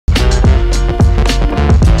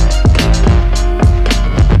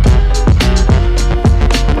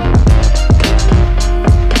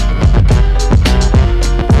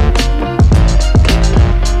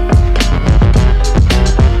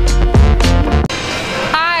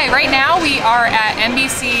are at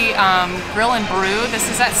NBC Grill and Brew.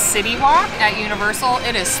 This is at CityWalk at Universal.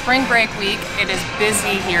 It is spring break week. It is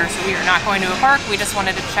busy here, so we are not going to a park. We just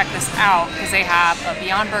wanted to check this out because they have a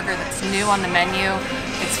Beyond Burger that's new on the menu.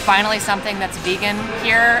 It's finally something that's vegan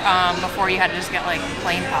here. Before you had to just get like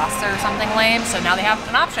plain pasta or something lame. So now they have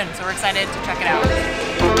an option, so we're excited to check it out.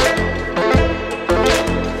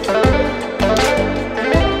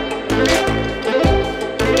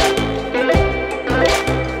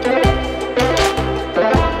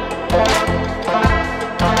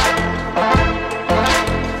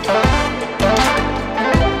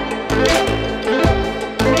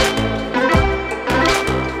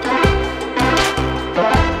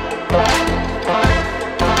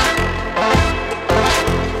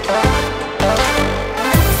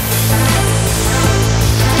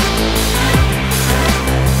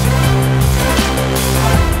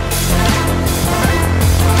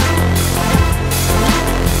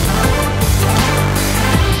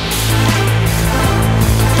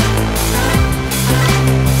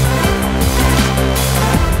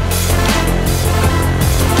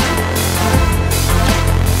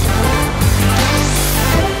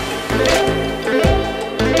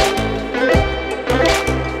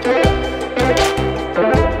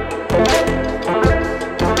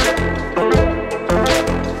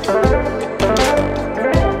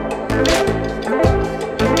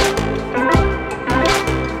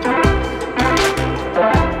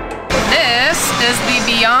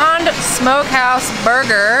 Beyond Smokehouse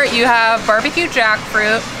burger. You have barbecue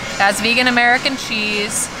jackfruit, that's vegan American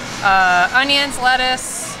cheese, onions,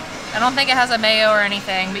 lettuce. I don't think it has a mayo or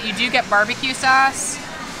anything, but you do get barbecue sauce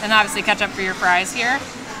and obviously ketchup for your fries here.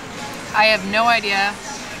 I have no idea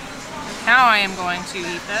how I am going to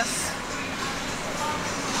eat this.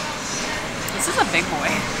 This is a big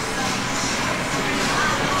boy.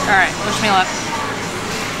 All right, wish me luck.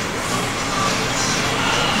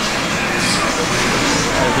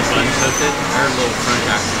 Is the bun toasted or a little crunch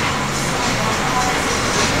after?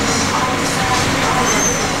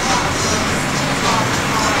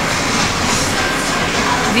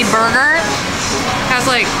 The burger has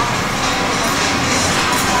like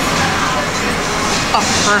a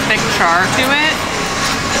perfect char to it.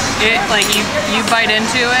 It like you bite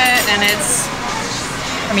into it and it's,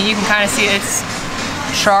 I mean you can kind of see it's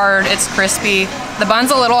charred, it's crispy. The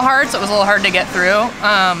bun's a little hard, so it was a little hard to get through.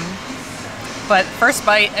 But first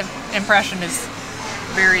bite impression is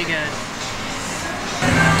very good.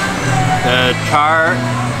 The char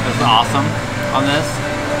is awesome on this.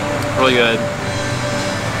 Really good.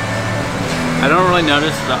 I don't really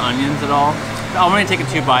notice the onions at all. I'm only taking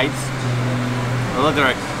 2 bites. I look, they're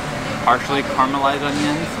like partially caramelized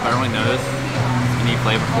onions, but I don't really notice any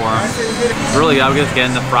flavor for them. Really good. I would get this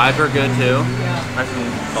again. The fries are good too. Nice and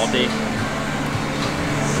salty.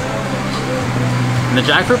 And the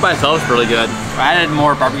jackfruit by itself is really good. I added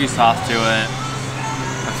more barbecue sauce to it.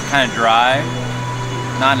 It's kind of dry.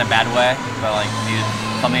 Not in a bad way, but like needed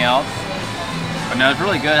something else. But no, it's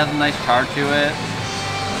really good. It has a nice char to it.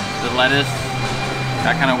 The lettuce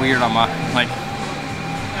got kind of weird on my, like,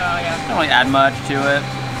 I don't really add much to it.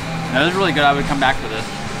 No, this is really good. I would come back for this,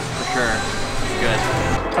 for sure. It's good.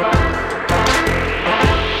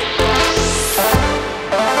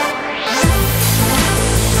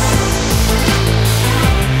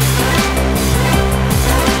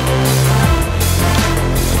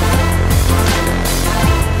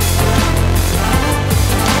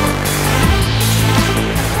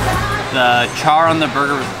 The char on the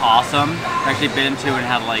burger was awesome. I actually bit into it and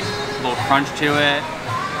had like a little crunch to it.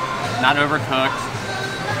 Not overcooked.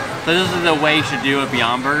 So this is the way you should do a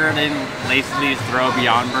Beyond Burger. They didn't lazily just throw a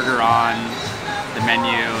Beyond Burger on the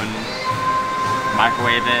menu and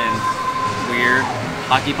microwave it and weird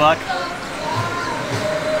hockey puck.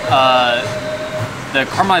 The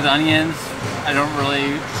caramelized onions I don't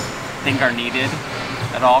really think are needed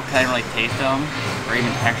at all because I didn't really taste them or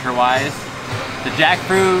even texture wise. The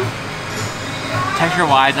jackfruit,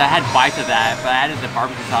 texture-wise, I had bites of that, but I added the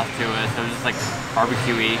barbecue sauce to it, so it was just like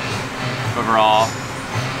barbecue-y overall.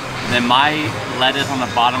 And then my lettuce on the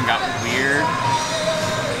bottom got weird.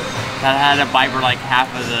 I had a bite where like half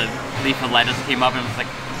of the leaf of lettuce came up and it was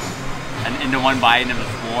like into one bite and it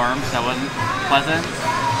was warm, so that wasn't pleasant.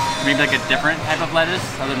 Maybe like a different type of lettuce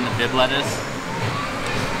other than the bib lettuce.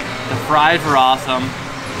 The fries were awesome.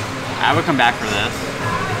 I would come back for this,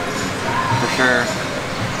 for sure.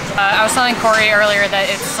 I was telling Corey earlier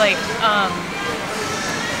that it's like,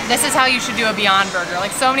 this is how you should do a Beyond Burger.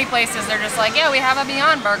 Like so many places, they're just like, yeah, we have a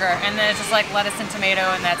Beyond Burger, and then it's just like lettuce and tomato,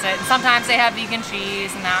 and that's it. And sometimes they have vegan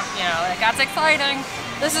cheese, and that, you know, like that's exciting.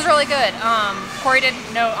 This is really good. Corey did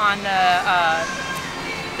note on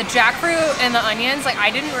the The jackfruit and the onions, like I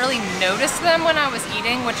didn't really notice them when I was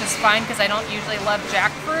eating, which is fine because I don't usually love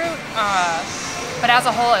jackfruit. But as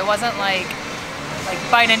a whole, it wasn't like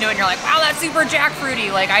bite into it and you're like, wow, that's super jackfruity.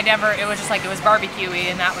 Like it was just like, it was barbecue-y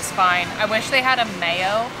and that was fine. I wish they had a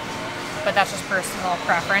mayo, but that's just personal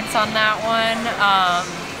preference on that one.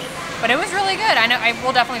 But it was really good. I know I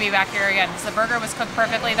will definitely be back here again because the burger was cooked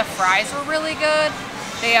perfectly. The fries were really good.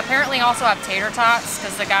 They apparently also have tater tots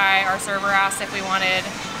because the guy, our server, asked if we wanted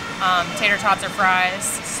tater tots or fries.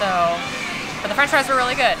 So, but the French fries were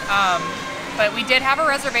really good. But we did have a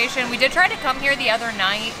reservation. We did try to come here the other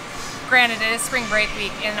night. Granted, it is spring break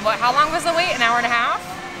week. And how long was the wait? An hour and a half?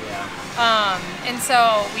 Yeah. And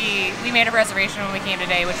so we made a reservation when we came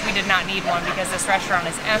today, which we did not need one because this restaurant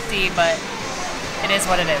is empty, but it is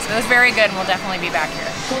what it is. It was very good and we'll definitely be back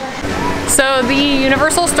here. So the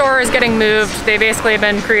Universal store is getting moved. They basically have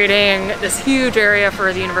been creating this huge area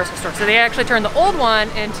for the Universal store. So they actually turned the old one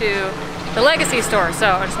into the Legacy store. So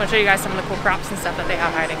I just want to show you guys some of the cool props and stuff that they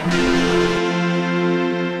have hiding in there.